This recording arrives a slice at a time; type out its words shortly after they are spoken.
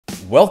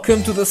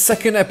Welcome to the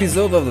second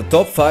episode of the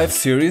Top 5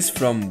 series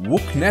from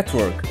Wukh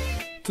Network.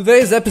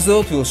 Today's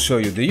episode will show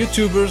you the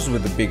YouTubers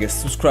with the biggest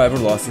subscriber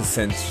losses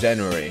since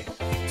January.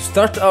 To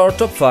start our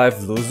top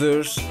 5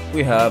 losers,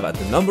 we have at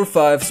the number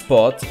 5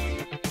 spot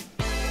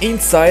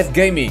Inside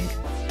Gaming,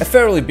 a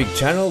fairly big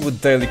channel with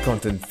daily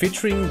content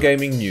featuring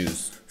gaming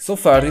news. So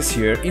far this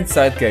year,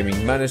 Inside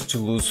Gaming managed to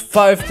lose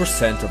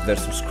 5% of their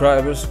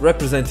subscribers,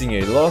 representing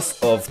a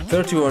loss of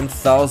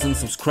 31,000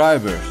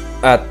 subscribers.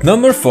 At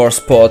number 4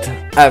 spot,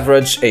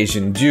 Average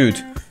Asian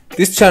Dude.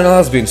 This channel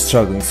has been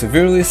struggling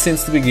severely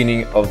since the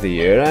beginning of the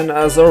year and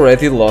has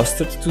already lost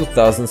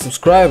 32,000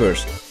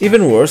 subscribers.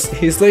 Even worse,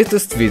 his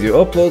latest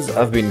video uploads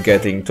have been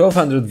getting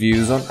 1200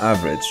 views on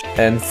average.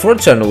 And for a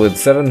channel with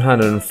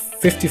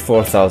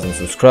 754,000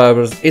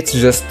 subscribers, it's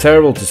just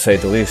terrible to say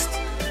the least.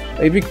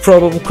 A big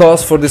probable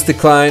cause for this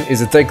decline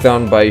is a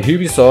takedown by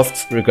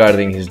Ubisoft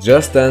regarding his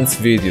Just Dance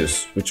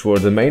videos, which were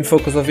the main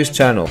focus of his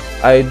channel.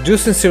 I do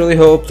sincerely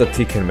hope that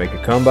he can make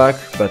a comeback,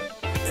 but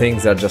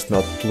things are just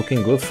not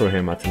looking good for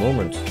him at the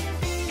moment.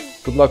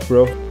 Good luck,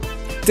 bro.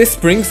 This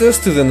brings us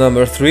to the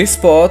number 3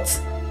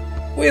 spot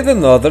with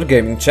another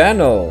gaming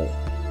channel.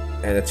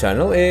 And the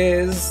channel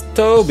is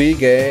Toby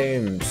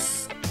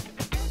Games.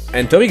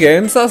 And Toby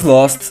Games has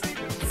lost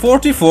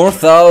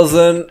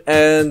 44,000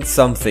 and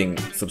something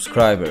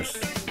subscribers.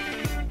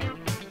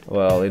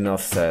 Well,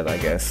 enough said, I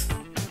guess.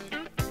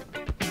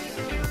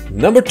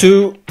 Number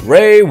 2,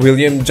 Ray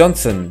William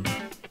Johnson.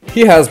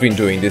 He has been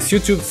doing this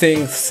YouTube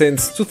thing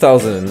since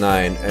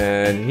 2009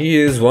 and he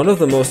is one of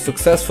the most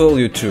successful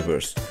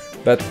YouTubers.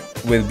 But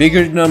with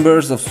bigger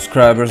numbers of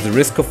subscribers, the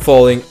risk of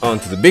falling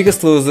onto the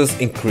biggest losers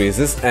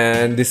increases,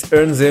 and this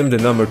earns him the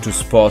number 2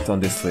 spot on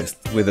this list,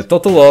 with a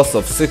total loss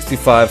of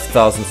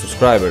 65,000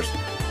 subscribers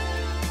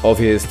of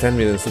his 10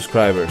 million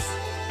subscribers.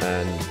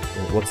 And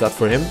what's that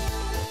for him?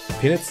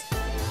 Peanuts?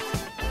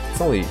 It's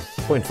only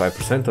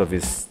 0.5% of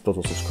his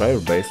total subscriber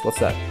base. What's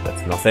that?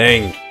 That's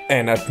nothing.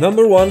 And at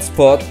number 1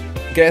 spot,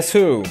 guess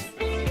who?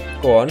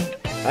 Go on,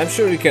 I'm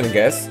sure you can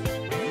guess.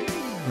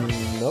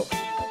 Nope.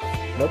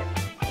 Nope.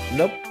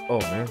 Nope.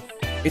 Oh man.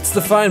 It's the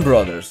Fine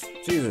Brothers.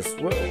 Jesus,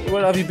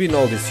 where have you been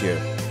all this year?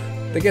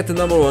 They get the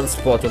number 1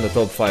 spot on the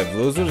top 5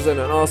 losers and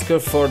an Oscar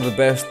for the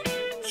best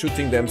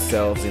shooting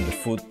themselves in the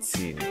food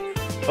scene.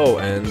 Oh,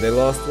 and they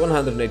lost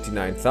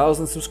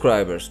 189,000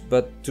 subscribers,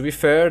 but to be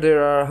fair, they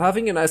are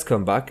having a nice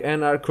comeback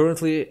and are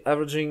currently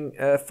averaging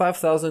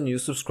 5,000 new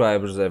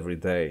subscribers every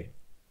day.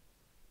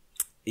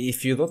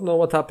 If you don't know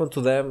what happened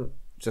to them,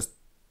 just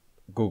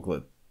Google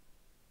it.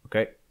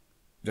 Okay?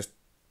 Just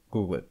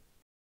Google it.